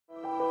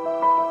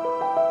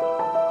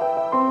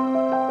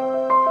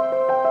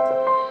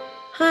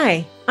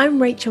Hi, I'm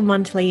Rachel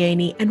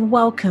Monteleone and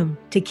welcome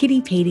to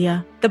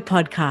Kittypedia, the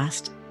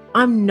podcast.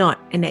 I'm not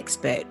an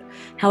expert.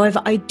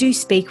 However, I do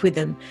speak with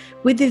them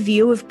with the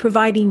view of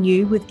providing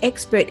you with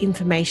expert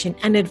information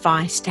and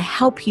advice to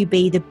help you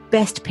be the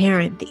best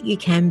parent that you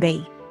can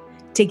be.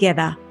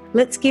 Together,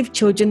 let's give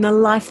children the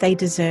life they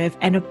deserve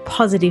and a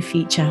positive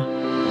future.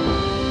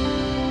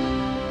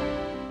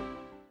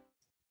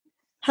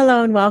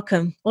 Hello and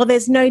welcome. Well,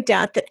 there's no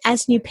doubt that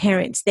as new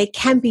parents, there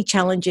can be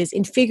challenges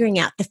in figuring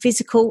out the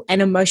physical and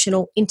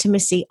emotional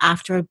intimacy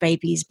after a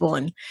baby is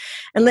born.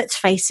 And let's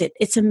face it,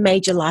 it's a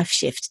major life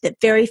shift that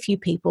very few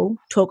people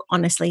talk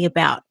honestly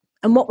about.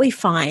 And what we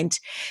find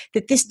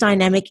that this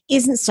dynamic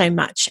isn't so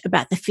much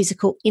about the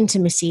physical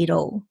intimacy at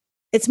all.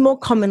 It's more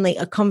commonly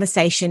a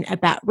conversation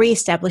about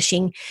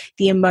reestablishing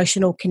the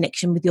emotional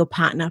connection with your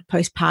partner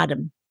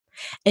postpartum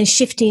and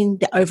shifting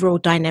the overall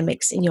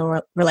dynamics in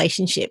your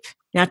relationship.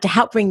 Now, to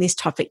help bring this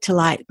topic to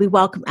light, we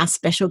welcome our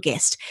special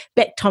guest,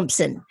 Beck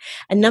Thompson,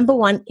 a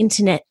 #1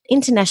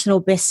 international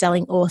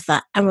best-selling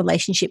author and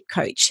relationship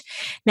coach.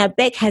 Now,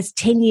 Beck has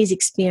 10 years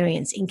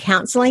experience in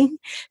counselling,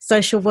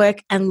 social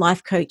work and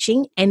life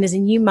coaching, and is a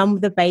new mum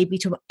with a baby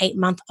to an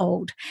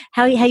 8-month-old.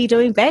 How are you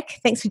doing,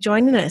 Beck? Thanks for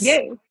joining us. Yeah,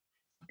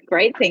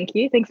 great. Thank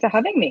you. Thanks for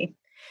having me.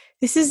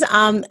 This is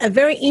a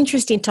very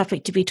interesting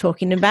topic to be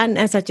talking about. And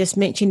as I just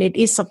mentioned, it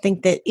is something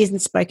that isn't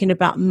spoken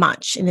about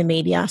much in the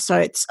media.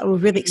 So we're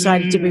really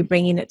excited to be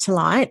bringing it to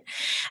light.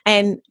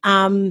 And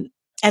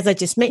as I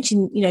just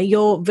mentioned,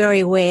 you're very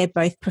aware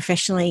both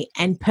professionally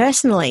and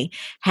personally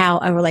how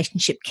a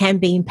relationship can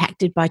be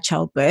impacted by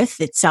childbirth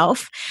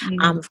itself,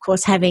 of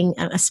course, having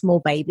a small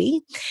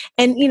baby.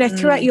 And,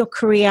 throughout your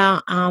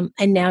career and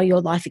now your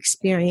life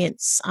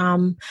experience,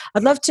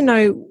 I'd love to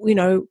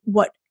know,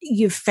 what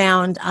you've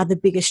found are the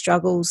biggest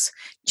struggles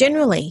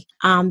generally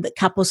that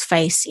couples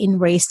face in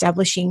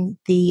reestablishing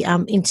the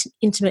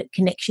intimate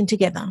connection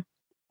together.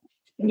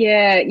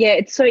 Yeah,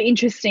 it's so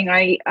interesting.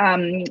 I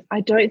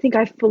don't think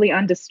I fully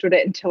understood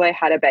it until I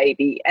had a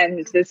baby,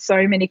 and there's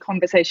so many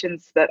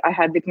conversations that I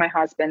had with my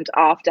husband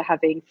after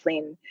having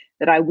Flynn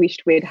that I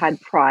wished we'd had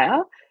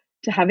prior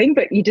to having,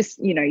 but you just,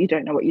 you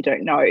don't know what you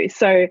don't know.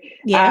 So,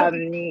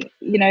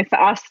 for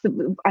us,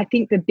 I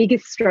think the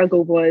biggest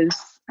struggle was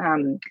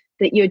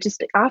that you're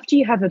just, after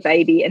you have a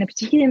baby, and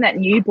particularly in that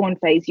newborn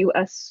phase, you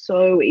are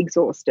so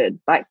exhausted.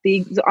 Like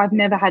I've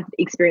never had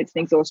experienced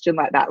an exhaustion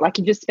like that. Like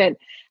you just spent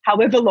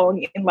however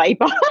long in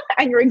labor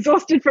and you're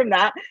exhausted from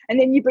that. And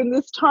then you bring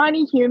this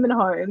tiny human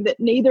home that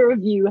neither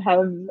of you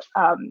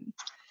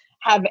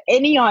have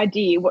any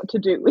idea what to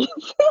do with.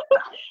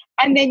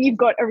 And then you've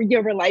got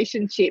your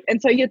relationship.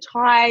 And so you're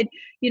tired,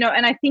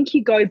 and I think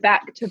you go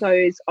back to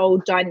those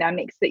old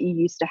dynamics that you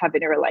used to have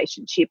in a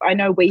relationship. I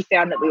know we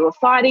found that we were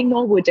fighting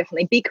more. We were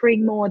definitely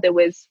bickering more. There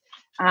was,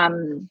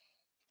 the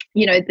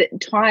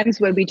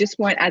times where we just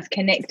weren't as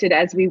connected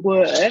as we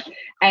were.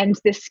 And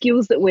the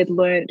skills that we'd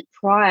learned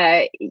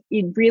prior,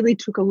 it really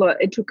took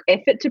it took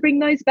effort to bring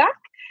those back.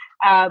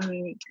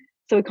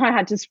 So we kind of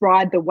had to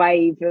ride the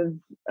wave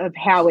of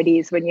how it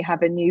is when you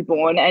have a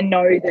newborn and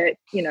know that,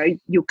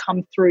 you'll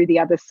come through the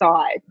other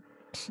side.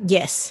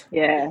 Yes.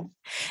 Yeah.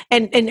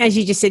 And as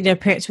you just said,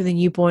 parents with a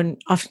newborn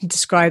often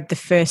describe the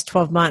first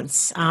 12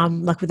 months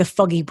like with a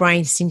foggy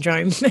brain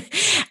syndrome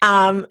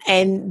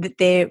and that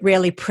they're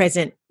rarely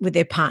present with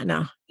their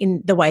partner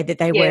in the way that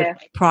they were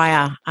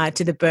prior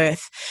to the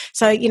birth.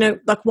 So,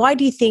 why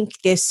do you think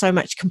there's so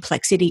much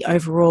complexity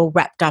overall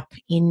wrapped up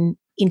in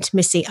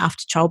intimacy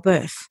after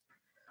childbirth?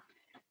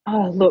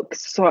 Oh, look,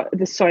 so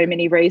there's so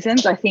many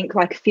reasons. I think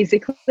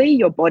physically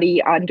your body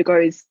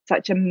undergoes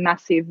such a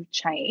massive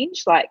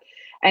change,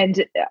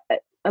 and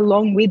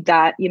along with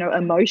that,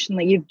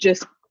 emotionally you've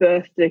just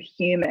birthed a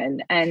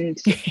human and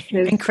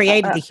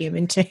created the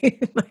human too.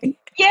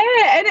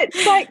 Yeah, and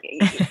it's like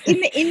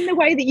in the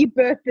way that you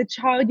birth the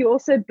child, you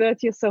also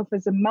birth yourself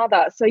as a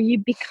mother. So you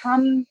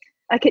become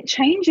it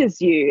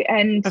changes you,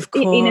 and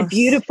in a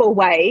beautiful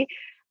way.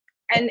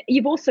 And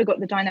you've also got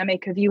the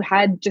dynamic of you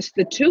had just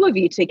the two of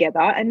you together,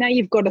 and now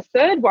you've got a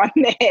third one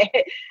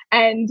there.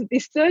 And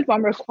this third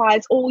one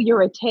requires all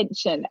your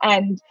attention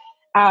and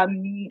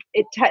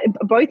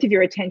both of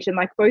your attention,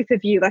 both of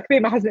you, me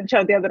and my husband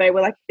chatted the other day,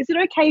 we're like, is it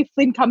okay if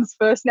Flynn comes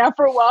first now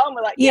for a while? And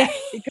we're like, yeah,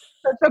 because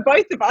for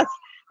both of us,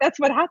 that's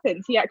what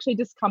happens. He actually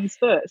just comes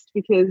first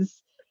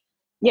because,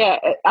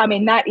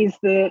 that is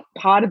the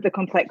part of the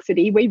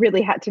complexity. We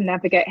really had to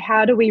navigate,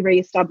 how do we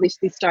reestablish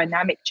this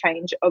dynamic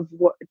change of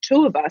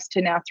two of us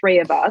to now three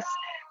of us,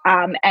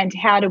 and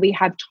how do we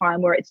have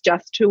time where it's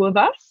just two of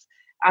us?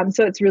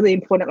 So it's really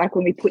important,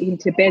 when we put him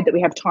to bed, that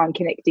we have time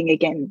connecting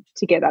again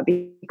together,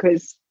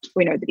 because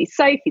we know that he's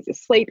safe, he's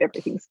asleep,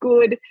 everything's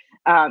good.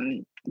 But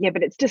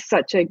it's just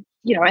such a,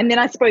 and then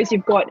I suppose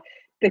you've got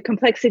the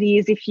complexity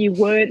is if you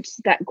weren't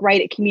that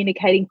great at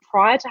communicating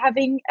prior to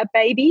having a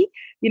baby,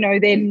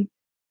 then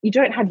you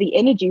don't have the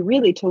energy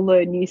really to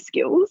learn new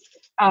skills.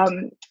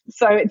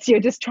 So you're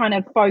just trying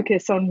to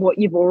focus on what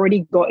you've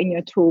already got in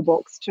your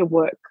toolbox to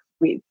work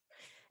with.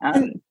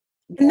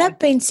 And that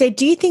being said,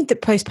 do you think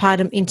that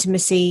postpartum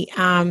intimacy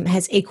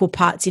has equal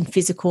parts in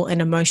physical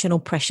and emotional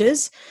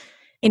pressures?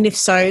 And if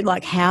so,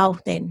 like how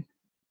then?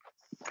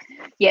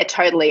 Yeah,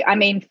 totally. I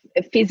mean,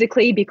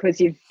 physically,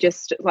 because you've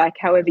just like,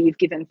 however you've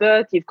given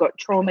birth, you've got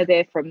trauma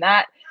there from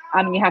that.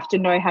 You have to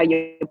know how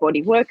your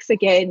body works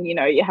again. You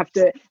know, you have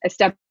to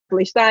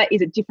establish that.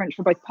 Is it different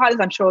for both partners?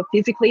 I'm sure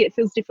physically it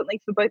feels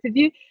differently for both of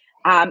you.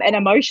 And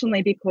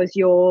emotionally, because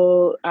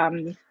you're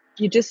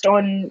just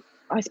on,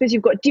 I suppose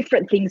you've got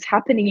different things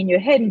happening in your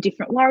head and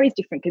different worries,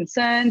 different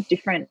concerns,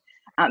 different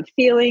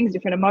feelings,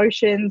 different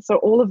emotions. So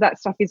all of that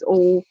stuff is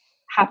all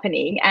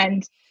happening.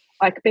 And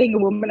like being a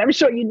woman, I'm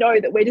sure you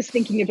know that we're just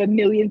thinking of a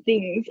million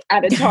things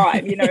at a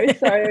time, you know.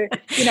 So,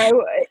 you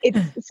know,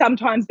 it's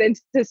sometimes then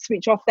to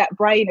switch off that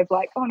brain of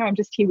like, oh no, I'm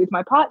just here with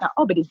my partner.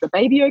 Oh, but is the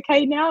baby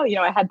okay now? You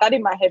know, I had that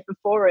in my head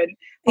before, and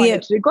I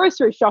need to do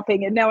grocery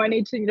shopping, and now I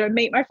need to, you know,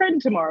 meet my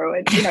friend tomorrow.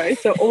 And, you know,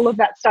 so all of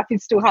that stuff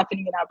is still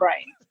happening in our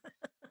brains.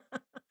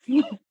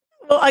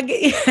 Well,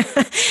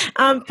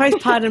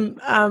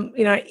 postpartum,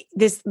 you know,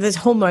 there's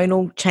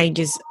hormonal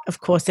changes, of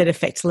course, that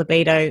affects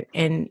libido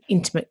and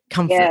intimate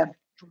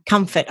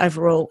comfort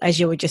overall, as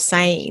you were just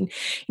saying.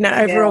 You know,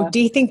 overall, do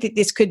you think that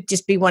this could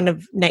just be one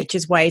of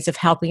nature's ways of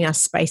helping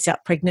us space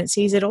out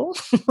pregnancies at all?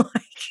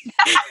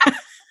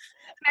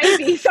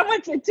 Maybe.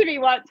 Someone said to me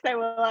once, they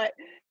were like,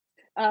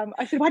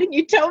 I said, why didn't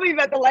you tell me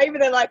about the labour?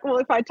 They're like, well,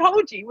 if I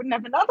told you, you wouldn't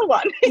have another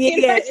one.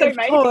 You know, so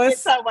maybe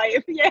it's our way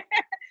of,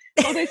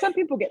 although some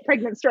people get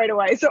pregnant straight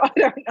away, so I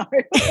don't know.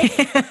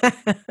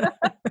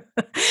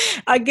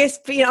 I guess,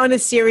 you know, on a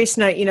serious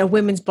note, you know,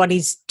 women's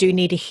bodies do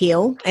need to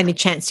heal and a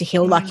chance to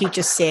heal, like you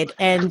just said.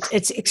 And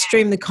it's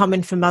extremely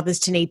common for mothers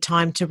to need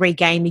time to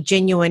regain a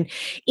genuine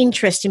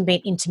interest in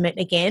being intimate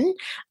again.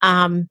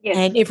 And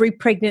every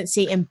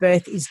pregnancy and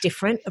birth is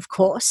different, of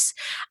course.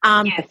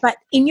 But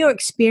in your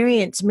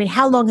experience, I mean,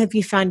 how long have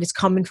you found it's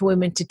common for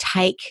women to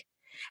take?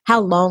 How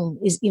long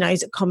is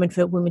it common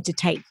for women to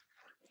take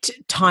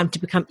time to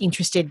become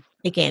interested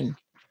again?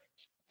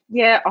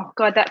 Yeah. Oh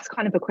God, that's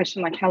kind of a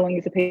question. Like, how long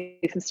is a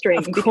piece of string?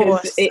 Of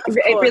course, it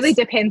really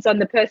depends on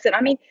the person.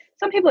 I mean,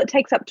 some people it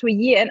takes up to a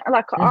year, and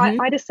like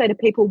I just say to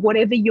people,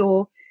 whatever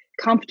you're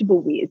comfortable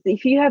with.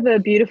 If you have a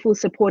beautiful,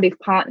 supportive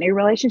partner, your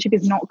relationship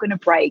is not going to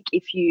break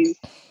if you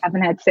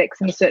haven't had sex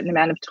in a certain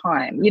amount of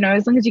time. You know,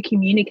 as long as you're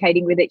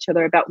communicating with each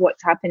other about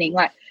what's happening.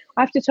 Like,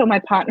 I have to tell my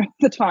partner all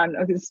the time,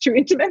 oh, this is too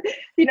intimate.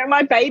 You know,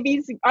 my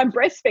babies, I'm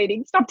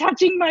breastfeeding. Stop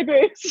touching my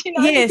boobs. You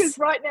know, because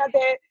right now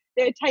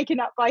they're taken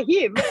up by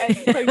him,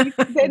 and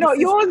so they're not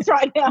yours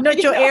right now. Not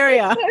your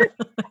area.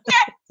 So,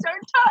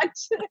 don't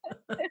touch.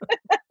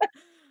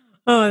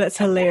 Oh, that's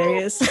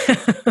hilarious.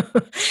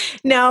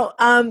 Now,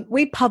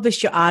 we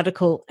published your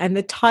article, and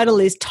the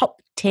title is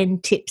Top 10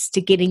 Tips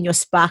to Getting Your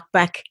Spark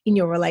Back in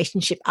Your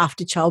Relationship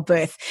After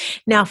Childbirth.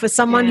 Now, for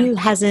someone who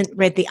hasn't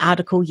read the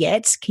article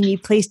yet, can you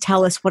please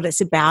tell us what it's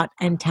about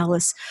and tell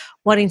us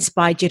what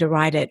inspired you to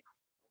write it?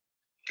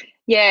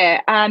 Yeah.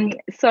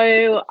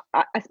 So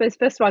I suppose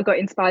first of all, I got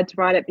inspired to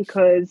write it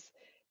because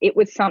it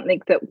was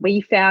something that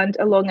we found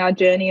along our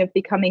journey of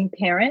becoming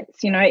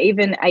parents. You know,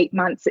 even 8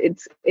 months,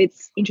 it's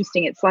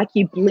interesting. It's like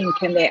you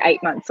blink and they're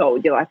 8 months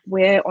old. You're like,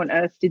 where on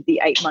earth did the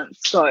 8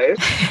 months go?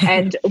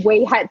 And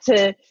we had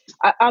to,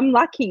 I'm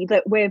lucky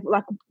that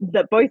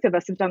that both of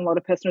us have done a lot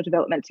of personal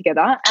development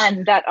together,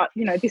 and that,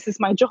 you know, this is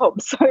my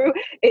job. So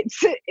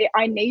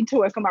I need to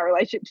work on my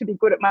relationship to be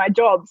good at my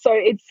job. So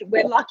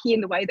we're lucky in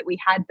the way that we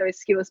had those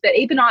skills. But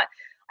even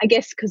I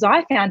guess because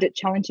I found it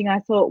challenging, I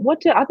thought,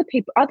 what do other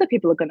people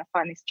are going to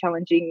find this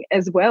challenging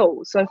as well?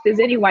 So if there's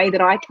any way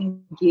that I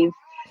can give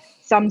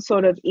some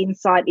sort of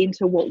insight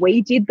into what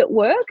we did that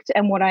worked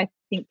and what I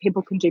think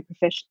people can do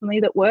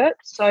professionally that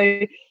worked.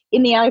 So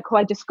in the article,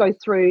 I just go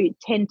through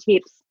 10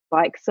 tips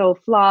like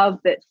self-love,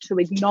 that to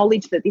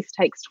acknowledge that this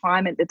takes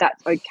time and that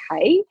that's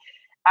okay,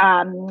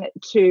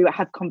 to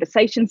have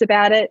conversations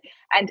about it.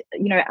 And,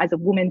 you know, as a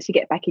woman, to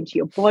get back into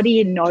your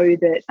body and know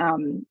that,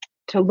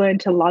 to learn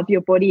to love your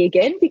body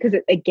again, because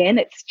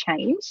it's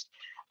changed.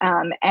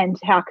 And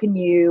how can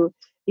you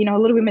know, a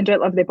lot of women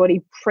don't love their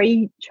body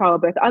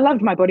pre-childbirth. I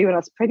loved my body when I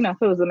was pregnant. I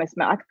thought it was the most,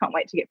 I can't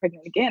wait to get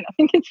pregnant again. I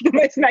think it's the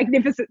most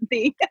magnificent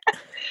thing.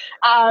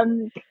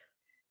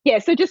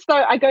 So just so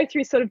I go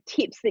through sort of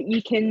tips that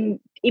you can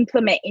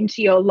implement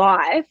into your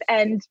life,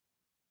 and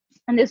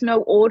there's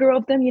no order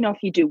of them. You know,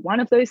 if you do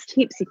one of those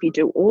tips, if you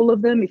do all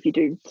of them, if you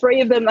do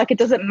 3 of them, like, it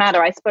doesn't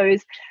matter. I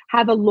suppose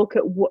have a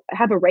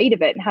read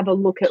of it and have a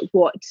look at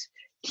what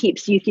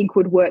tips you think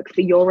would work for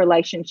your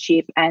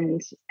relationship,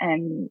 and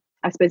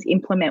I suppose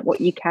implement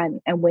what you can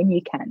and when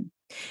you can.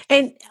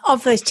 And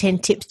of those 10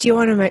 tips, do you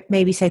want to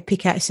maybe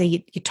pick out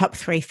your top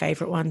 3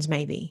 favorite ones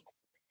maybe?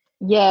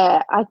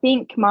 Yeah, I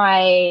think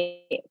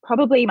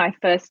probably my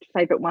first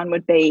favorite one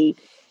would be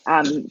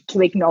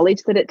to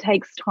acknowledge that it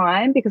takes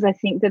time, because I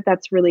think that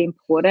that's really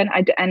important.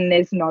 And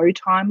there's no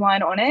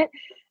timeline on it.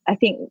 I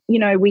think, you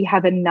know, we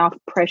have enough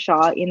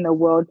pressure in the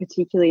world,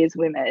 particularly as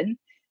women,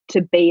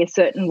 to be a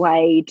certain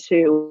way,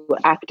 to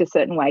act a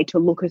certain way, to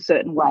look a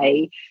certain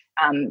way,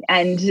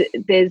 And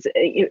there's,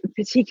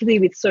 particularly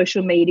with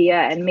social media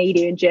and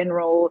media in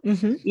general,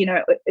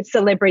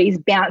 celebrities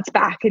bounce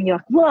back and you're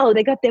like, whoa,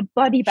 they got their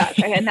body back.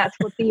 And that's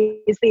what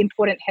is the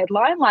important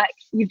headline. Like,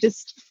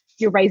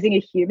 you're raising a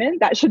human.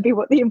 That should be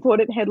what the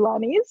important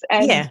headline is.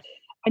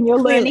 And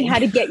you're learning how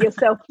to get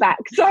yourself back.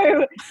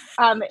 So,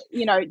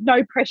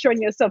 no pressure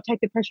on yourself.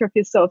 Take the pressure off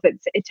yourself.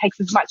 It takes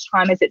as much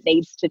time as it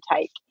needs to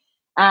take.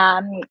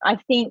 I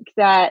think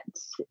that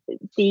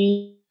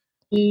the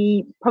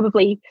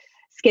probably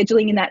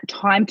scheduling in that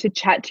time to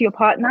chat to your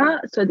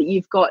partner so that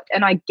you've got,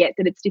 and I get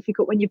that it's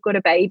difficult when you've got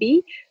a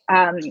baby,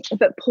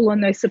 but pull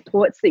on those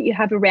supports that you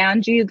have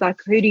around you.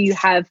 Like, who do you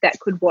have that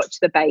could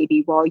watch the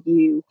baby while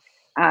you,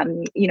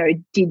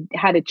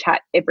 had a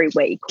chat every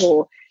week?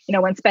 Or,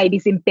 once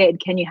baby's in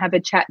bed, can you have a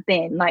chat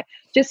then? Like,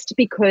 just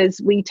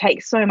because we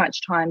take so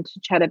much time to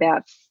chat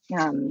about,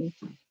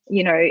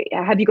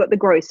 have you got the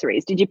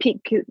groceries? Did you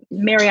pick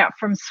Mary up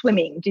from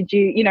swimming? Did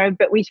you,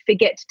 but we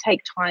forget to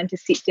take time to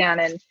sit down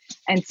and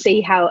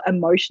see how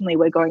emotionally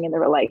we're going in the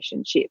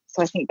relationship.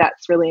 So I think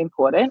that's really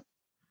important.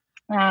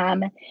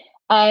 And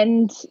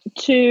I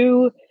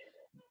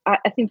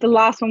think the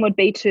last one would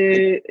be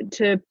to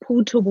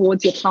pull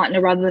towards your partner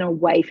rather than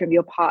away from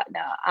your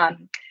partner.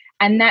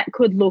 And that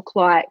could look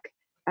like,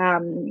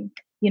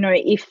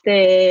 if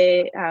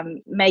they're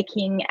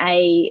making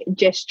a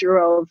gesture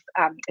of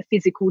a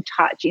physical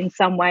touch in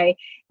some way,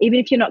 even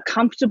if you're not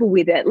comfortable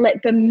with it,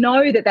 let them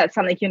know that that's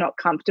something you're not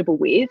comfortable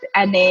with.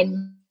 And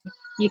then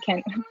you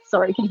can,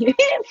 sorry, can you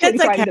hear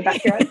That's okay. in the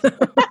background?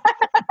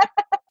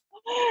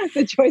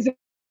 The choice of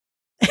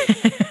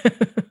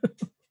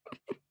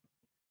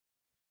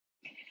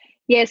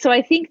Yeah, so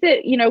I think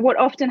that, what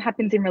often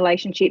happens in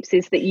relationships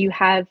is that you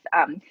have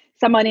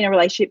someone in a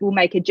relationship will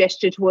make a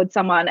gesture towards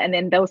someone and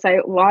then they'll say,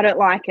 well, I don't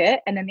like it.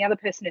 And then the other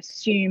person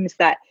assumes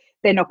that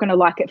they're not going to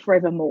like it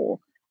forevermore.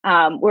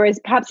 Whereas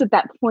perhaps at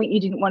that point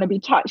you didn't want to be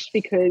touched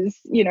because,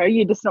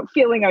 you're just not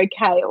feeling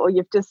okay, or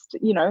you've just,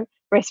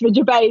 breastfed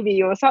your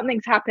baby, or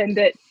something's happened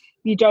that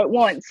you don't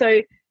want.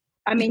 So,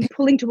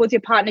 pulling towards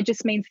your partner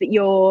just means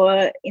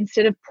that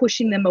instead of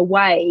pushing them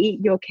away,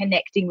 you're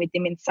connecting with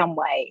them in some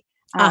way.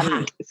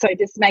 So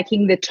just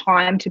making the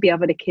time to be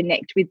able to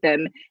connect with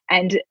them,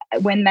 and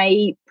when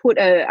they put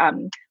a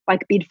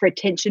bid for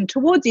attention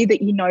towards you,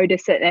 that you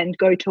notice it and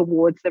go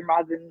towards them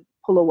rather than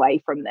pull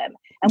away from them.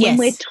 And when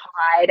we're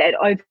tired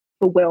and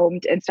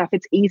overwhelmed and stuff,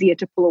 it's easier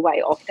to pull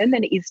away often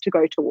than it is to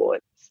go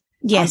towards.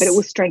 But it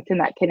will strengthen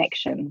that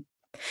connection.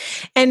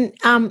 And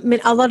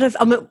a lot of,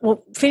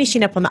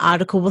 finishing up on the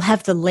article, we'll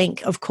have the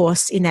link, of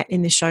course, in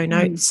the show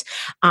notes.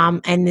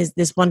 And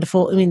there's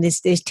wonderful.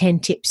 There's 10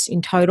 tips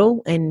in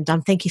total, and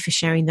thank you for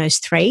sharing those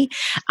 3.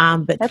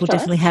 But That's we'll right.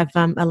 definitely have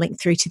a link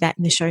through to that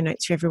in the show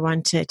notes for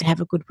everyone to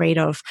have a good read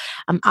of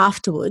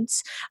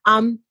afterwards.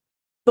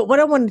 But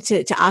what I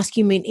wanted to ask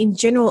you, in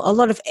general, a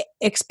lot of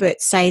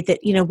experts say that,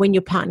 when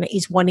your partner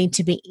is wanting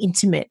to be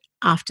intimate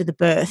after the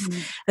birth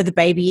of the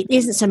baby, it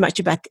isn't so much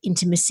about the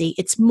intimacy.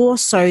 It's more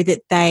so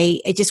that they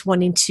are just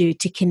wanting to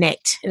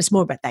connect, and it's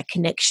more about that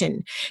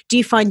connection. Do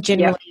you find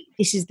generally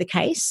this is the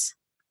case?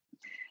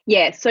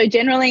 Yeah, so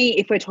generally,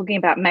 if we're talking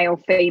about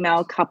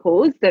male-female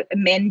couples, that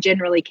men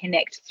generally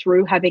connect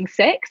through having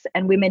sex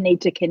and women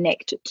need to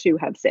connect to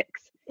have sex.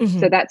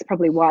 So that's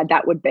probably why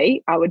that would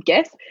be, I would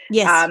guess.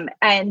 Yes.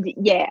 And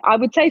yeah, I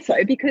would say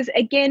so, because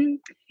again,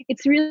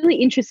 it's really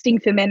interesting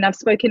for men. I've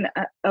spoken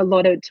a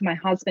lot to my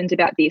husband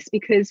about this,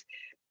 because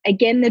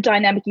again, the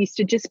dynamic used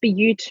to just be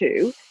you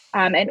two,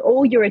 and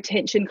all your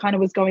attention kind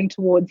of was going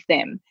towards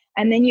them.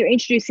 And then you're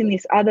introducing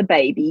this other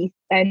baby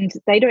and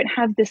they don't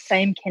have the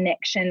same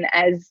connection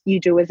as you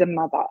do as a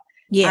mother.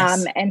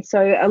 Yes. And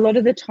so a lot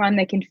of the time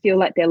they can feel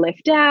like they're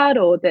left out,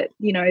 or that,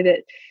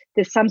 that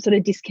there's some sort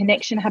of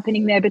disconnection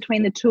happening there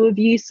between the two of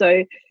you.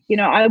 So,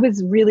 I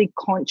was really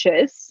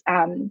conscious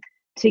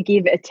to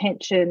give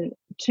attention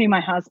to my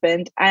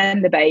husband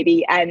and the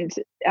baby. And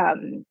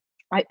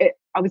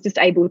I was just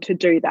able to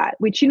do that,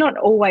 which you're not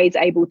always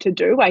able to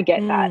do. I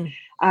get that.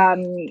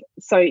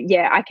 So,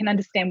 yeah, I can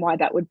understand why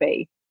that would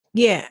be.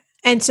 Yeah.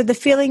 And so the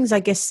feelings, I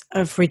guess,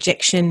 of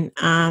rejection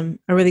are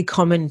really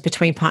common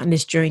between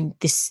partners during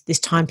this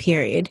time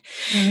period.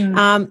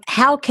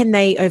 How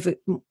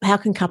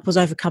can couples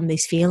overcome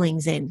these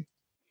feelings then?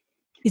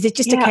 Is it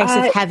just a case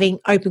of having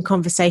open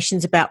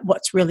conversations about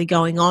what's really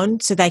going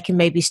on so they can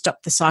maybe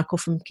stop the cycle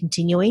from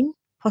continuing,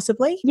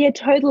 possibly? Yeah,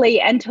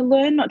 totally. And to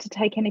learn not to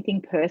take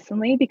anything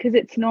personally, because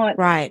it's not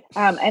right.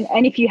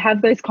 And if you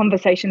have those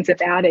conversations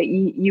about it,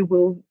 you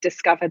will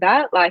discover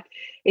that. Like,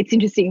 it's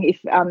interesting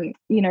if,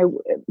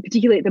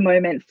 particularly at the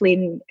moment,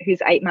 Flynn,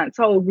 who's 8 months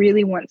old,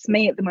 really wants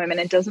me at the moment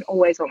and doesn't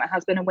always want my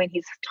husband. And when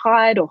he's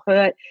tired or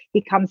hurt,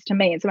 he comes to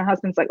me. And so my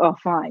husband's like, oh,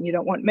 fine, you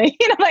don't want me.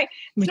 And I'm like,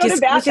 which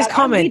is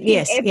common.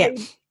 Yes.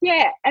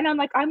 Yeah. And I'm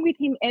like, I'm with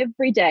him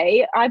every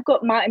day. I've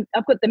got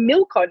the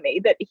milk on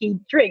me that he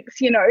drinks,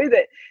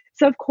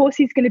 so of course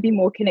he's going to be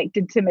more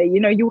connected to me.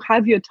 You'll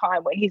have your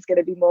time when he's going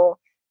to be more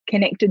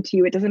connected to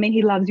you, it doesn't mean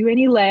he loves you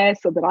any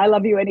less or that I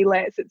love you any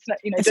less. It's not,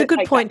 It's a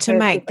good point to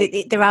make.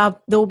 There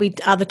will be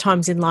other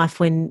times in life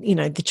when, you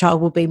know, the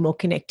child will be more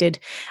connected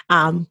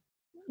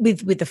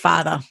with the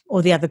father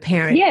or the other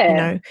parent, Yeah, you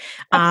know.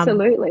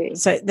 absolutely.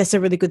 So that's a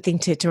really good thing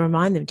to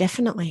remind them,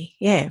 definitely.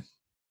 Yeah.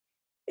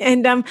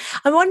 And I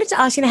wanted to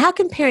ask, you know, how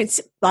can parents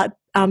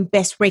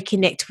best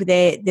reconnect with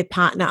their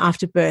partner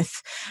after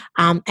birth,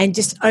 and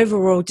just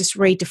overall just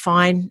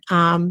redefine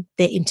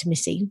their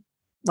intimacy?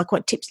 Like,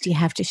 what tips do you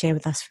have to share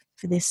with us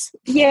for this?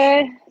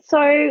 Yeah.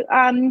 So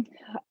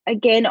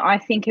again, I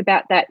think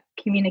about that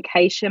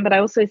communication, but I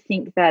also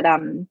think that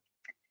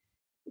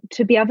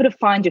to be able to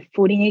find your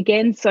footing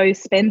again, so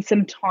spend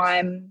some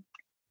time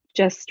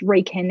just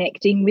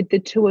reconnecting with the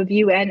two of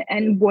you,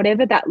 and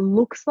whatever that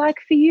looks like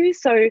for you.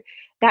 So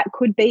that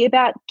could be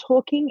about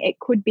talking, it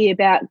could be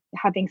about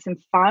having some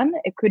fun,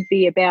 it could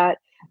be about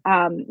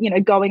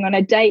going on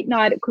a date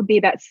night, it could be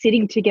about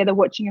sitting together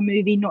watching a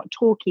movie, not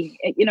talking,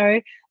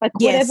 like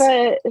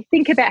whatever.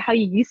 Think about how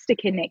you used to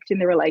connect in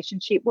the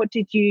relationship. What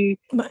did you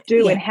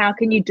do, and how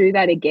can you do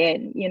that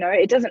again?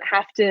 It doesn't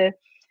have to,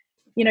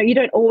 you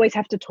don't always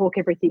have to talk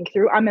everything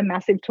through. I'm a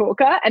massive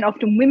talker, and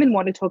often women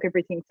want to talk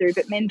everything through,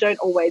 but men don't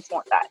always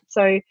want that.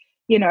 So,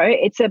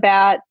 it's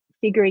about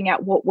figuring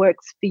out what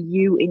works for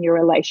you in your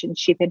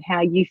relationship and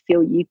how you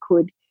feel you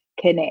could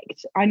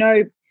connect. I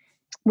know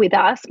with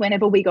us,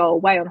 whenever we go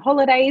away on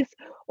holidays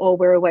or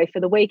we're away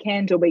for the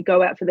weekend or we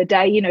go out for the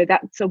day,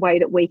 that's a way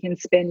that we can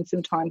spend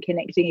some time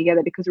connecting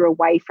together because we're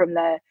away from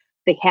the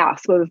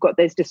house where we've got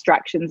those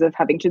distractions of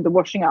having to do the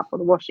washing up or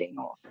the washing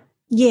or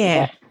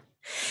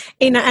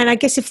And I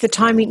guess if the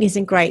timing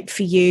isn't great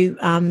for you,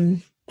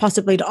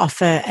 possibly to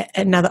offer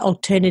another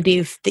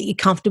alternative that you're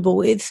comfortable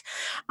with.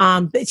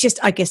 But it's just,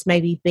 I guess,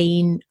 maybe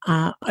being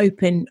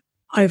open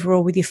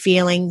overall with your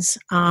feelings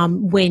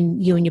when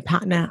you and your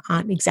partner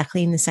aren't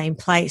exactly in the same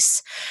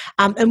place.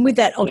 And with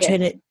that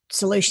alternate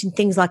solution,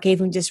 things like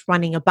even just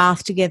running a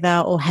bath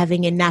together or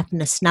having a nap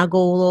and a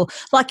snuggle, or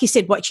like you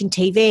said, watching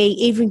TV,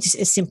 even just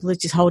as simple as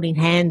just holding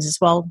hands as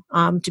well,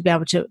 to be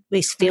able to at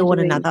least feel one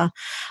another.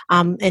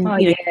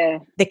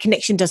 The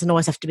connection doesn't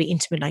always have to be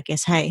intimate, I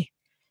guess. Hey,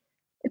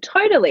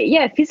 totally.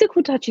 Yeah,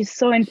 physical touch is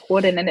so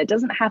important, and it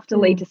doesn't have to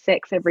lead to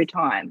sex every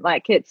time.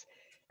 Like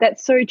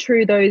that's so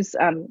true. Those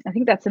I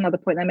think that's another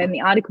point they made in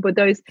the article, but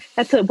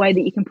that's a way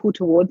that you can pull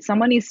towards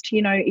someone is to,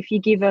 if you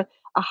give a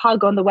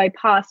hug on the way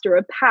past, or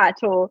a pat,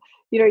 or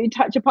you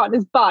touch your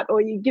partner's butt,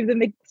 or you give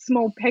them a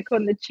small peck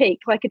on the cheek.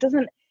 Like, it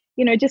doesn't,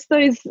 just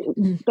those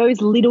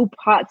little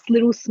parts,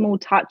 little small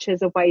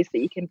touches are ways that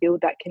you can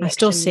build that connection. I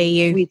still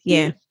see you.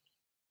 You.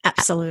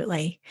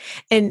 Absolutely.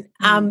 And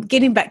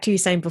getting back to you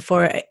saying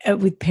before,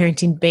 with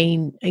parenting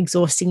being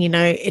exhausting,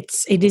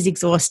 it is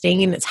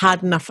exhausting, and it's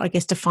hard enough, I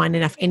guess, to find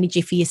enough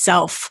energy for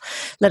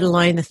yourself, let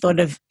alone the thought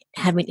of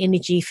having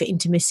energy for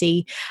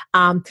intimacy.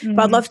 But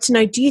I'd love to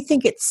know, do you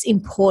think it's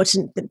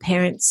important that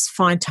parents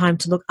find time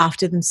to look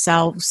after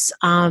themselves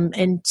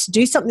and to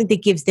do something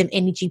that gives them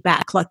energy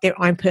back, like their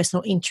own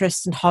personal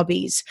interests and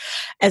hobbies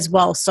as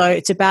well? So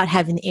it's about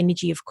having the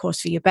energy, of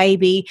course, for your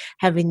baby,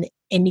 having the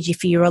energy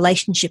for your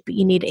relationship, but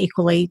you need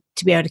equally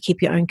to be able to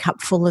keep your own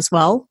cup full as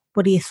well.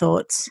 What are your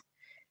thoughts?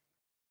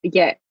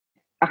 Yeah,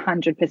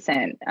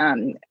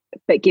 100%.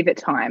 But give it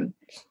time,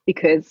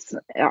 because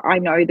I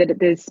know that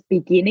at this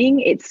beginning,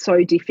 it's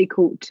so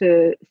difficult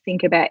to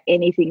think about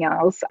anything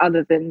else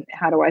other than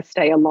how do I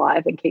stay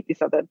alive and keep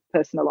this other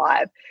person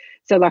alive.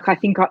 So like, I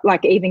think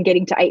like even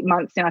getting to 8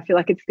 months now, I feel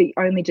like it's the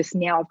only just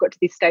now I've got to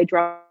this stage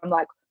where I'm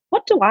like,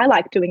 what do I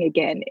like doing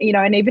again?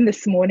 And even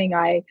this morning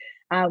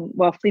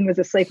while Flynn was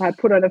asleep, I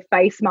put on a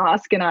face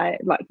mask, and I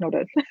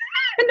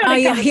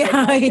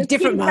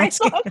different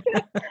mask.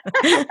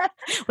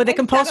 Well, they're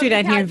compulsory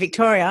down here in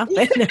Victoria.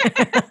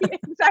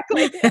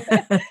 Exactly.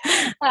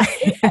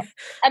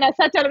 And I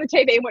sat down on the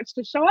TV and watched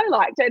a show I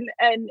liked,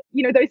 and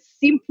those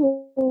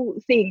simple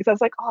things. I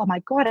was like, oh my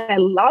God, I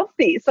love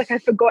this. Like, I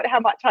forgot how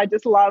much I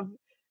just love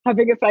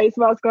having a face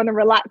mask on and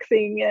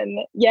relaxing, and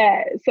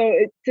so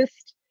it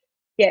just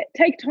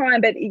take time,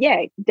 but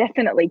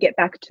definitely get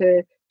back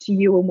to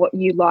you and what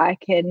you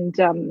like, and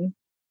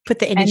put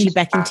the energy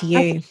back into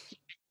you.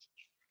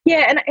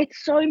 And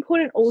it's so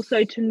important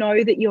also to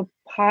know that your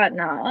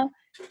partner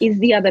is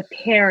the other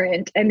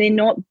parent, and they're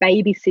not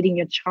babysitting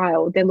your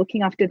child. They're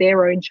looking after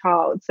their own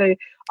child. So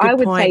I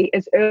would say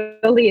as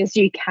early as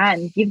you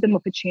can, give them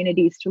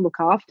opportunities to look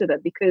after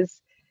them,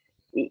 because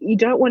you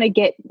don't want to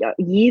get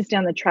years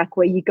down the track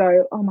where you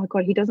go, oh my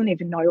God, he doesn't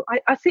even know.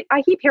 I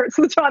hear parents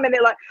all the time, and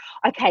they're like,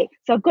 okay,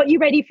 so I've got you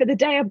ready for the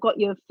day. I've got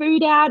your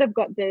food out. I've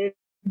got the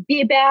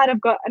bib out.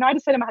 And I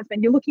just say to my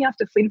husband, you're looking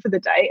after Flynn for the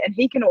day, and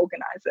he can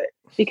organize it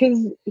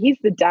because he's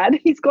the dad.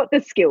 He's got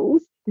the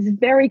skills. He's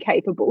very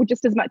capable,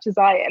 just as much as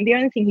I am. The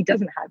only thing he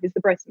doesn't have is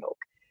the breast milk.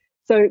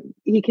 So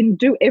he can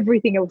do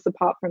everything else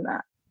apart from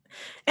that.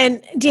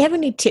 And do you have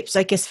any tips,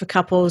 I guess, for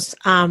couples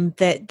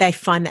that they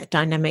find that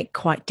dynamic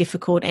quite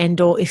difficult, and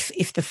or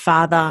if the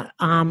father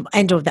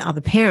and or the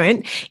other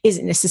parent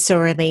isn't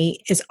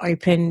necessarily as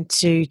open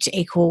to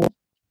equal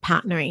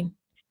partnering?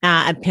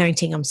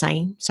 parenting, I'm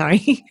saying.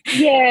 Sorry.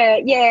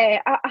 Yeah.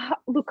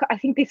 Look, I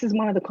think this is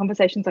one of the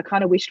conversations I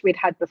kind of wished we'd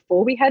had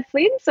before we had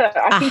Flynn. So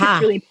I think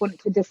it's really important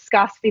to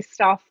discuss this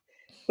stuff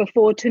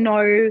before, to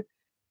know.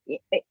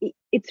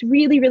 It's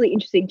really, really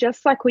interesting.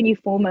 Just like when you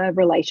form a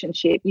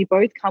relationship, you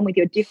both come with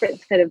your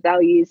different set of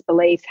values,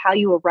 beliefs, how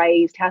you were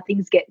raised, how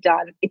things get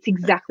done. It's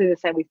exactly the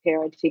same with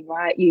parenting,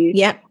 right?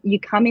 You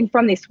come in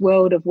from this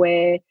world of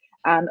where,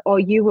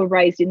 you were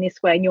raised in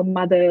this way, and your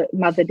mother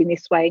mothered in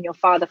this way, and your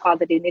father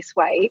fathered in this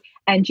way,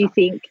 and you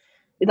think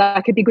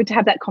like it'd be good to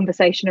have that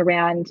conversation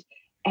around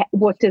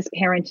what does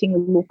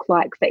parenting look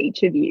like for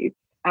each of you,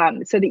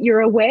 so that you're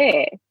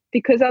aware,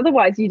 because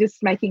otherwise you're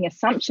just making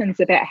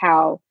assumptions about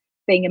how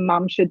being a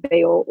mum should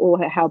be,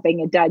 or how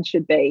being a dad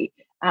should be,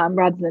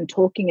 rather than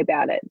talking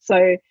about it.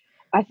 So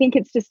I think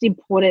it's just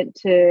important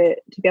to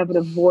be able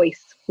to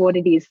voice what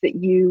it is that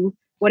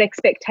what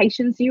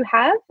expectations you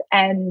have,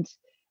 and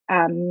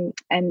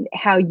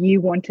how you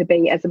want to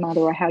be as a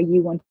mother, or how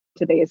you want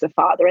to be as a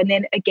father, and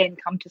then again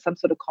come to some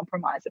sort of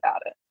compromise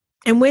about it.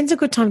 And when's a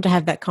good time to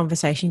have that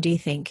conversation, do you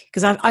think?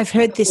 Because I've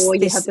heard before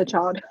you have the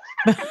child.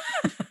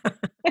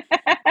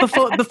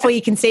 before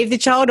you conceive the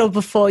child, or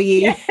before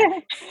you?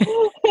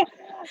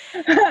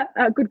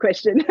 Good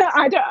question.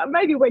 I don't.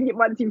 Maybe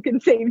once you've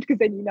conceived, because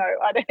then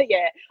I don't.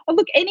 Yeah. Oh,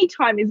 look, any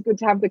time is good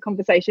to have the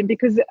conversation,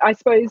 because I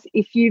suppose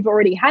if you've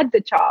already had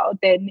the child,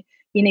 then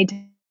you need to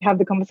have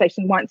the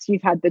conversation once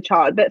you've had the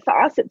child. But for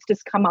us, it's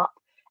just come up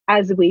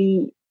as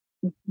we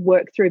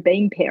work through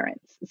being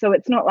parents. So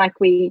it's not like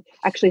we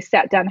actually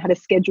sat down and had a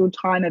scheduled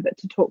time of it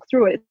to talk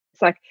through it.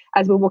 It's like,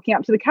 as we're walking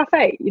up to the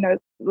cafe,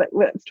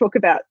 let's talk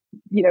about,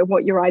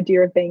 what your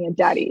idea of being a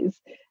dad is.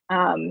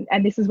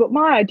 And this is what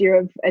my idea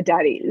of a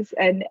dad is,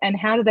 and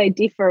how do they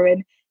differ,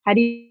 and how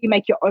do you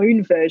make your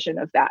own version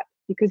of that?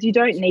 Because you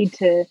don't need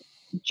to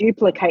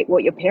duplicate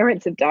what your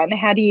parents have done.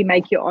 How do you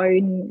make your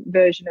own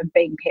version of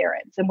being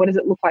parents, and what does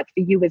it look like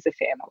for you as a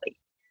family?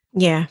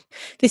 Yeah,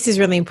 this is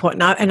really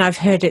important. And I've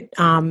heard it,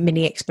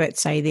 many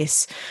experts say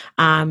this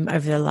over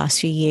the last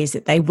few years,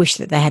 that they wish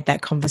that they had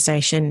that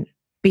conversation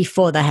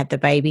before they had the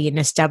baby, and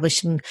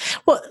establish them.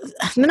 Well,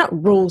 they're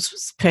not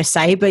rules per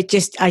se, but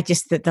just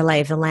the lay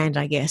of the land,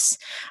 I guess,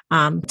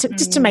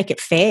 just to make it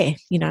fair,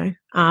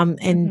 and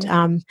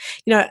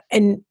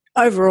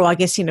overall, I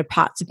guess,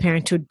 parts of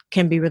parenthood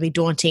can be really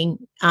daunting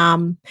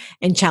and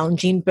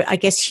challenging, but I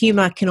guess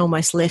humour can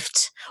almost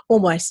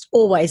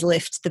always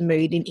lift the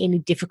mood in any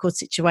difficult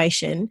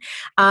situation.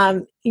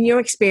 In your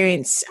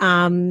experience,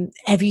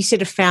 have you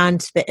sort of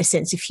found that a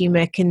sense of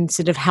humour can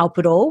sort of help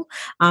at all?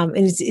 And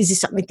is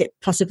this something that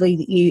possibly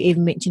that you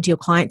even mention to your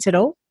clients at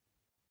all?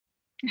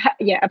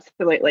 Yeah,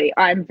 absolutely.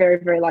 I'm very,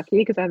 very lucky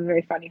because I have a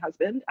very funny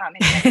husband, and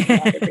he makes me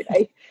laugh every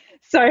day.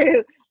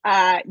 So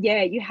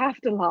you have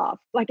to laugh.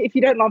 Like, if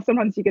you don't laugh,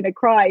 sometimes you're going to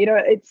cry.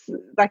 It's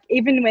like,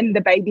 even when the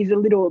baby's a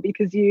little,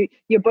 because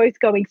you're both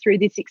going through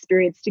this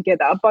experience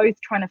together, both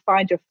trying to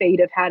find your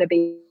feet of how to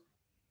be,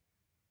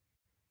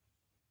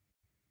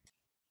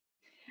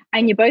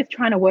 and you're both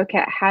trying to work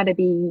out how to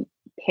be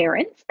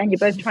parents, and you're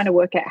both trying to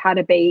work out how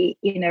to be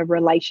in a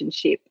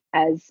relationship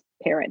as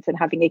parents and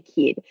having a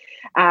kid.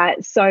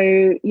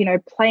 So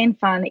play and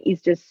fun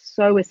is just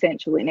so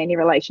essential in any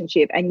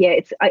relationship. And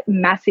it's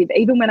massive.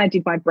 Even when I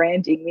did my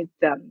branding with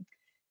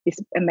this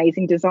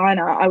amazing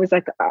designer, I was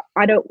like,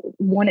 I don't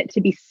want it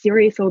to be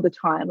serious all the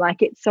time.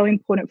 Like, it's so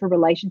important for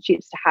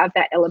relationships to have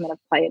that element of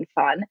play and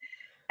fun.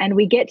 And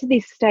we get to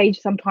this stage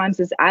sometimes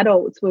as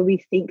adults where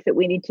we think that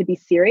we need to be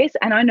serious.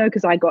 And I know,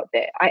 because I got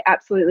there. I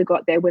absolutely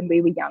got there when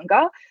we were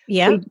younger.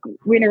 Yeah. We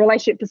were in a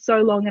relationship for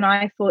so long, and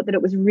I thought that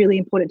it was really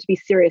important to be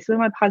serious. When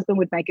my husband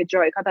would make a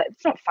joke, I thought,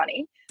 it's not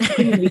funny.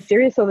 You need to be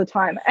serious all the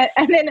time.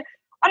 And then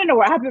I don't know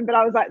what happened, but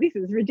I was like, this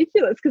is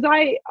ridiculous, because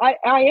I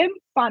am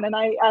fun, and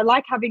I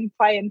like having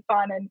play and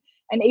fun,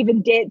 and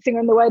even dancing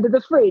on the way to the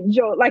fridge,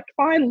 or like,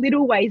 find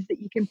little ways that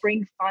you can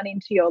bring fun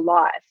into your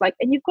life. Like,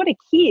 and you've got a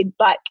kid,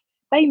 like,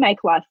 they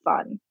make life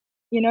fun,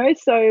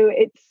 so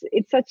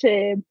it's such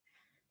a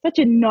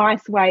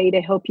nice way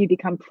to help you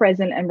become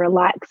present and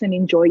relax and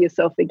enjoy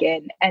yourself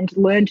again, and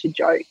learn to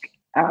joke,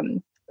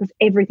 because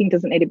everything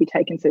doesn't need to be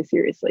taken so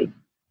seriously.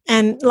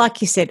 And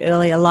like you said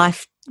earlier,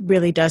 life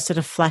really does sort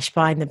of flash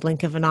by in the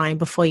blink of an eye, and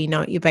before you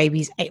know it, your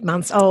baby's 8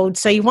 months old.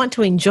 So you want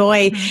to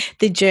enjoy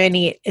the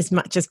journey as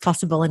much as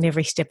possible, and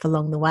every step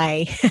along the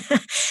way.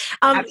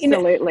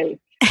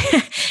 Absolutely.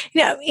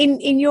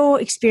 In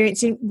your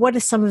experience, what are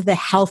some of the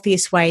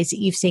healthiest ways that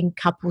you've seen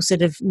couples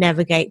sort of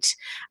navigate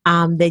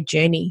their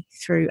journey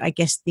through, I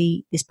guess,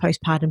 this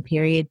postpartum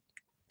period,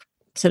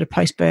 sort of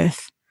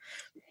post-birth?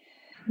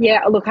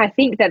 Yeah, look, I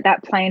think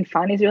that play and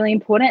fun is really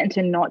important, and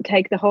to not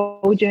take the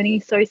whole journey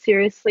so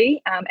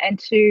seriously, and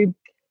to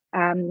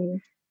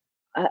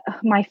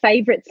my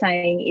favorite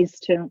saying is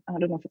to, I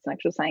don't know if it's an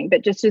actual saying,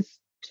 but just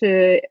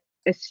to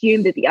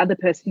assume that the other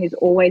person is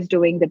always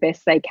doing the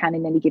best they can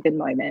in any given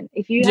moment.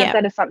 If you have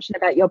that assumption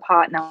about your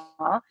partner,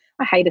 I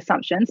hate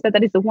assumptions, but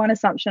that is the one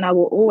assumption I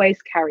will always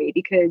carry,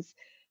 because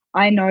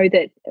I know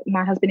that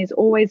my husband is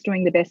always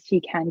doing the best he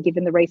can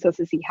given the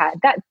resources he had.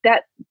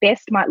 That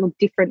best might look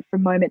different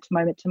from moment to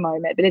moment to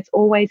moment, but it's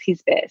always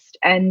his best.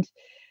 And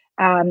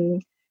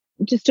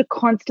just to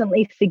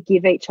constantly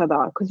forgive each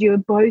other, because you're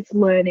both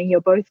learning,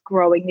 you're both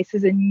growing. This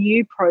is a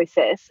new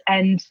process.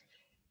 And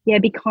yeah,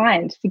 be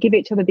kind, forgive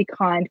each other, be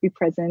kind, be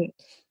present,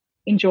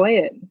 enjoy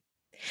it.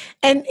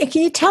 And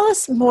can you tell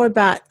us more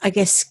about, I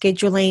guess,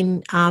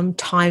 scheduling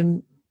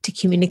time to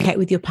communicate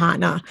with your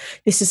partner?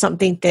 This is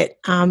something that,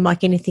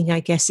 like anything,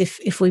 I guess,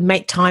 if we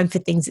make time for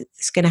things,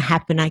 it's going to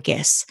happen, I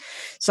guess.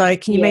 So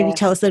can you maybe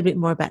tell us a little bit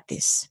more about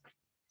this?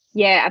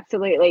 Yeah,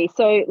 absolutely.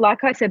 So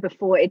like I said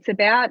before, it's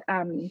about,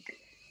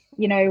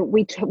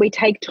 we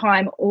take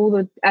time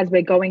as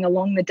we're going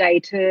along the day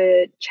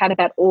to chat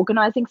about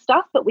organising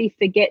stuff, but we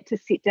forget to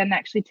sit down and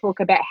actually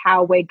talk about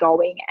how we're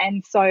going.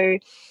 And so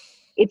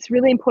it's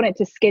really important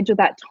to schedule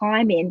that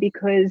time in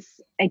because,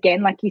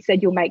 again, like you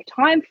said, you'll make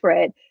time for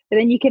it, but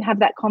then you can have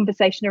that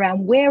conversation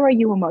around where are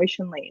you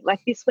emotionally?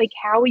 Like this week,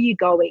 how are you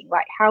going?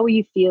 Like, how are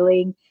you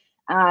feeling?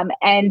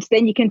 And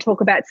then you can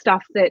talk about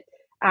stuff that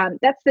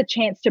that's the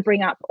chance to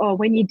bring up, oh,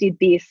 when you did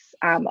this,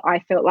 I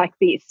felt like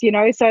this,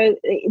 so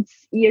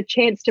it's your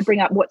chance to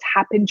bring up what's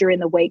happened during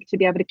the week to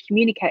be able to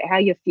communicate how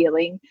you're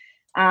feeling.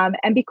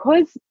 And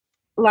because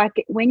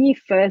like when you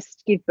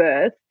first give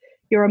birth,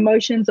 your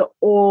emotions are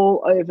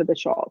all over the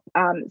shop.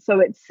 So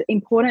it's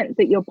important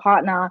that your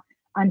partner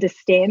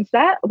understands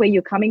that, where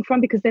you're coming from,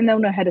 because then they'll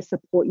know how to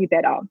support you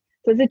better.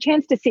 So there's a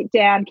chance to sit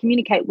down,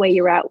 communicate where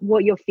you're at,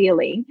 what you're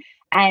feeling,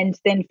 and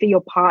then for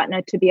your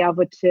partner to be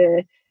able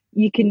to,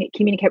 you can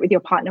communicate with your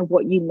partner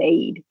what you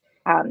need.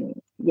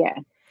 And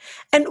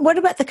what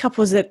about the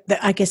couples that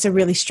I guess are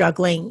really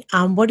struggling?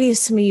 What are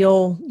some of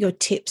your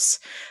tips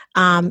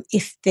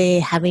if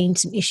they're having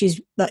some issues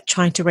like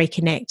trying to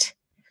reconnect?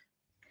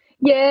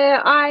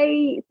 Yeah,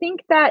 I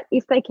think that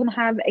if they can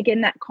have,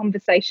 again, that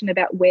conversation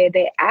about where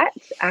they're at,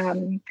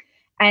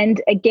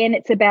 and again,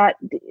 it's about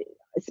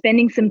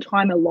spending some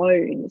time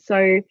alone.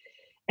 So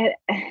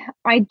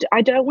I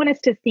don't want us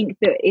to think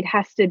that it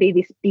has to be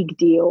this big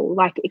deal.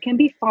 Like it can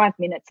be 5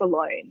 minutes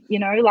alone,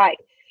 like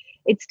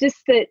it's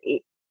just that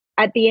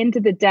at the end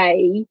of the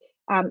day,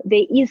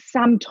 there is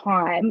some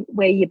time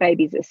where your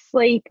baby's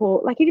asleep, or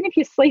like even if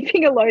you're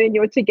sleeping alone and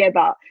you're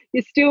together,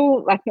 you're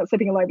still like not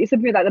sleeping alone, you're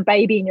sleeping without the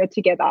baby and you're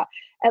together.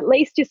 At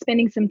least you're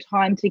spending some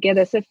time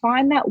together. So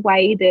find that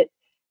way that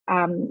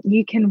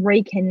you can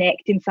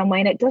reconnect in some way.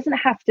 And it doesn't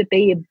have to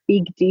be a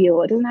big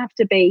deal. It doesn't have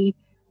to be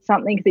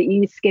something that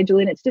you schedule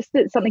in. It's just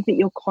that something that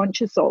you're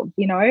conscious of,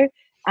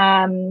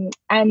 and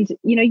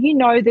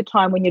the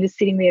time when you're just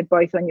sitting there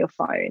both on your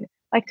phone.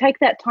 Like take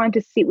that time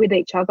to sit with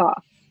each other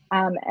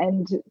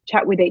and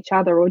chat with each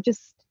other, or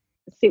just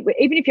sit with,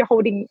 even if you're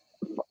holding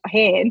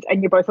hands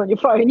and you're both on your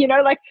phone,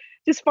 like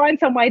just find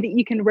some way that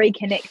you can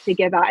reconnect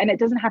together, and it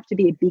doesn't have to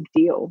be a big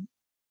deal.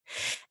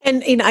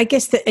 And I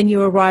guess that a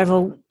new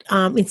arrival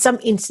in some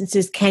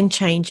instances can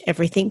change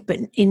everything, but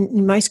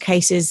in most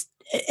cases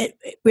it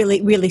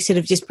really sort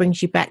of just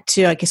brings you back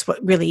to, I guess,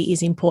 what really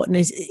is important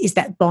is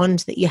that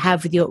bond that you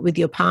have with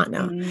your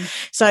partner.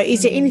 So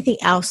is there anything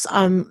else,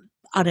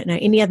 I don't know,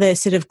 any other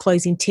sort of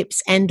closing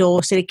tips and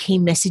or sort of key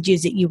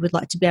messages that you would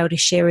like to be able to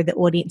share with the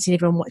audience and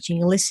everyone watching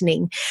and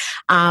listening,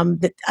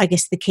 that I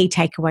guess the key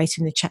takeaways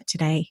from the chat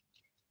today?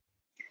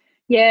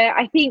 Yeah,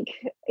 I think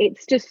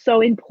it's just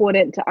so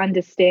important to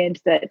understand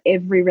that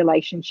every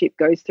relationship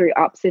goes through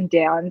ups and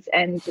downs.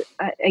 And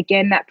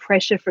again, that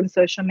pressure from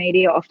social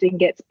media often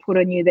gets put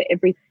on you that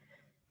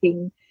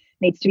everything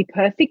needs to be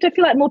perfect. I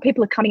feel like more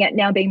people are coming out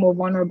now being more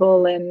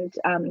vulnerable, and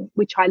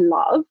which I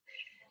love.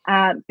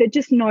 But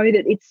just know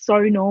that it's so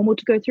normal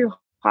to go through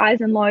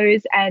highs and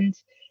lows, and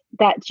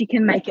that you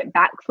can make it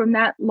back from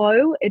that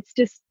low. It's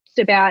just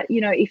about,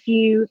 if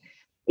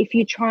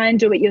you try and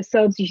do it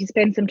yourselves, you should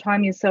spend some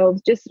time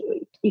yourselves. Just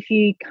if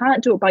you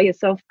can't do it by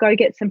yourself, go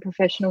get some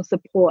professional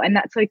support, and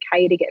that's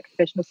okay to get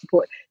professional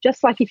support.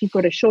 Just like if you've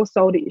got a sore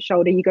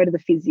shoulder, you go to the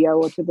physio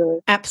or to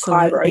the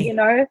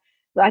chiro,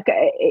 like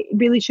it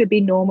really should be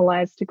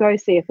normalized to go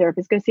see a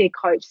therapist, go see a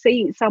coach,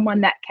 see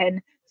someone that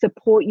can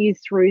support you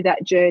through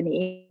that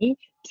journey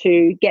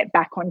to get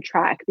back on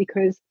track.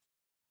 Because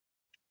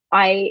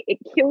it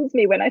kills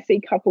me when I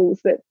see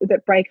couples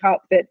that break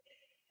up that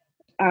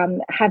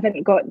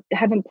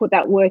haven't put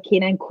that work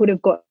in and could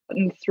have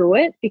gotten through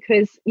it.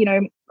 Because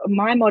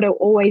my motto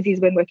always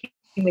is, when working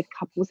with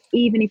couples,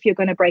 even if you're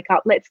going to break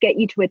up, let's get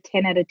you to a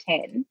 10 out of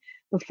 10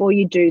 before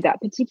you do that,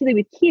 particularly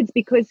with kids,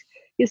 because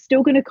you're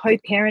still going to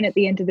co-parent at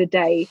the end of the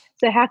day.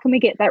 So how can we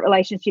get that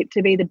relationship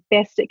to be the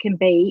best it can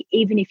be,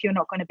 even if you're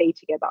not going to be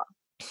together?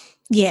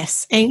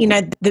 Yes. And,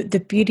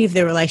 the beauty of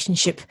the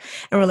relationship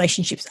and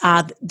relationships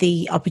are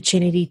the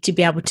opportunity to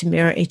be able to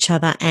mirror each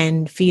other,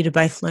 and for you to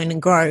both learn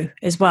and grow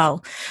as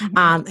well.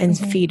 And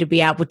for you to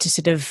be able to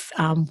sort of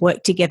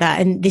work together.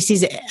 And this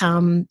is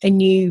a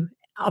new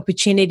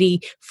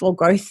opportunity for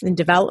growth and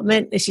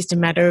development. It's just a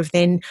matter of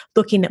then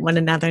looking at one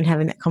another and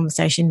having that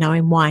conversation,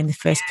 knowing why in the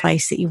first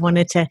place that you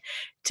wanted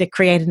to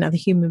create another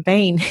human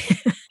being.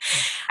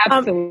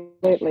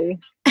 Absolutely.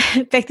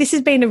 Beck, this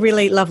has been a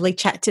really lovely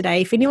chat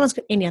today. If anyone's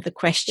got any other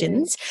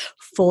questions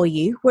for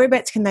you,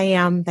 whereabouts can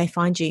they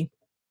find you?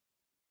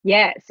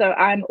 Yeah, so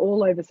I'm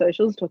all over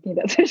socials, talking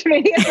about social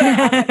media. So I'm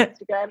on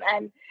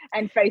Instagram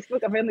and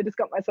Facebook. I've only just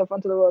got myself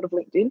onto the world of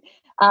LinkedIn.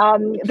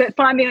 But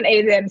find me on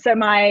either of them. So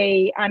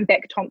I'm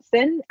Beck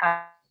Thompson,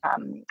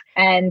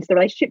 and the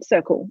Relationship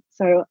Circle.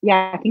 So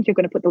yeah, I think you're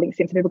going to put the links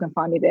in so people can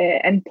find me there.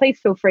 And please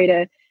feel free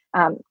to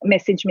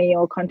message me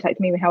or contact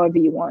me however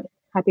you want.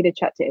 Happy to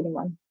chat to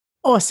anyone.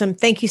 Awesome.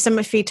 Thank you so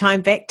much for your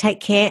time, Beck. Take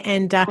care,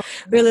 and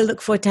really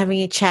look forward to having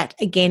a chat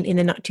again in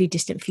the not too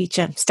distant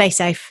future. Stay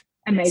safe.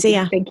 Amazing. See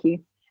ya. Thank you.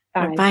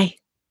 Bye. Bye.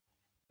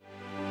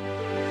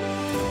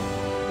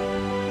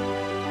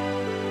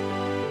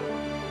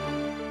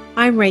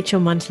 I'm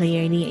Rachel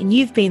Monteleone, and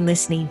you've been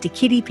listening to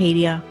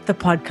Kiddipedia, the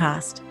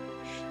podcast.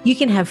 You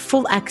can have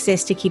full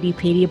access to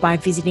Kiddipedia by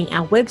visiting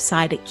our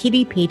website at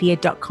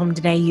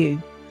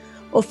kiddipedia.com.au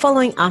or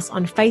following us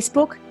on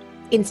Facebook,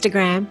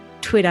 Instagram,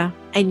 Twitter,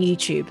 and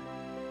YouTube.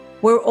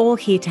 We're all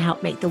here to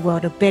help make the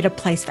world a better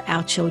place for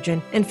our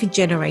children and for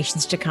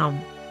generations to come.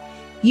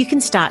 You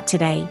can start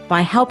today by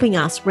helping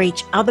us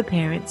reach other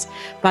parents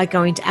by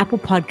going to Apple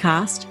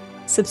Podcast,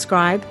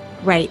 subscribe,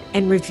 rate,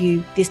 and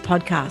review this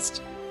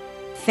podcast.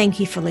 Thank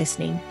you for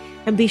listening,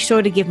 and be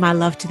sure to give my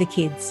love to the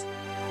kids.